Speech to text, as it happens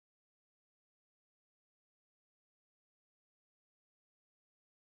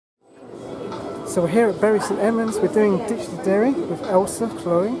So we're here at Bury St Edmunds. We're doing Ditch the Dairy with Elsa,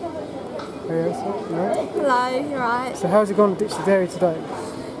 Chloe. Hey Elsa, you alright? Hello, you're right. So how's it gone at Ditch the Dairy today?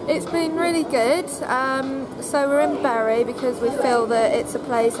 It's been really good. So we're in Bury because we feel that it's a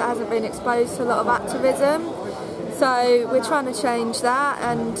place that hasn't been exposed to a lot of activism. So we're trying to change that,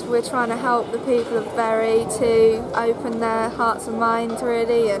 and we're trying to help the people of Bury to open their hearts and minds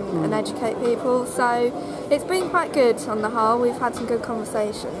really and educate people. So it's been quite good on the whole. We've had some good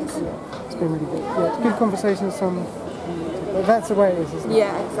conversations. Yeah, it's been really good. Yeah, it's good conversations. That's the way it is, isn't it?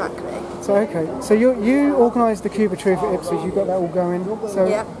 Yeah, exactly. So okay, so you organised the Cube of Truth at Ipswich. You got that all going. So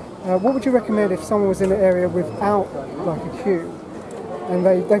yeah. What would you recommend if someone was in an area without like a cube? And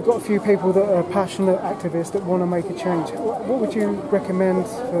they've got a few people that are passionate activists that want to make a change. What would you recommend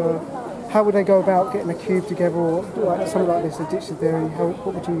for, how would they go about getting a cube together, or like something like this, a Ditch the Dairy?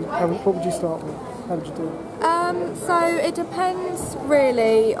 What would you start with? How would you do it? So it depends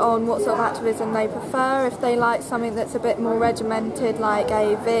really on what sort of activism they prefer. If they like something that's a bit more regimented like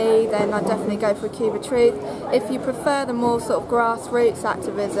AV, then I'd definitely go for a Cube of Truth. If you prefer the more sort of grassroots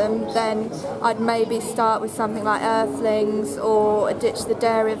activism, then I'd maybe start with something like Earthlings or a Ditch the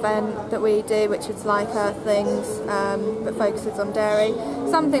Dairy event that we do, which is like Earthlings but focuses on dairy.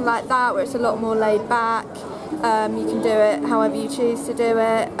 Something like that where it's a lot more laid back. You can do it however you choose to do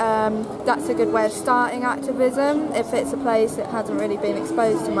it. That's a good way of starting activism if it's a place that hasn't really been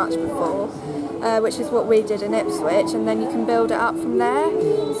exposed to much before, which is what we did in Ipswich, and then you can build it up from there.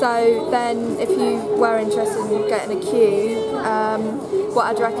 So then if you were interested in getting a cube, what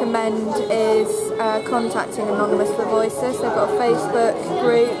I'd recommend is contacting Anonymous for Voices. They've got a Facebook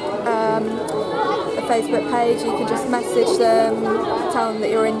group, a Facebook page. You can just message them, tell them that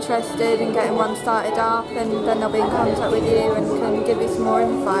you're interested in getting one started up, and then they'll be in contact with you and can give you some more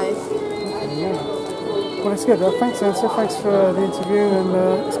info. Yeah. Well, that's good. Thanks, Elsa. Thanks for the interview,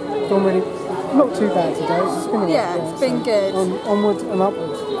 and it's gone really not too bad today. It's been it's been good. Onwards and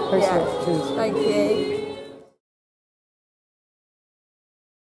upwards. Thanks a lot. Cheers. Thank you.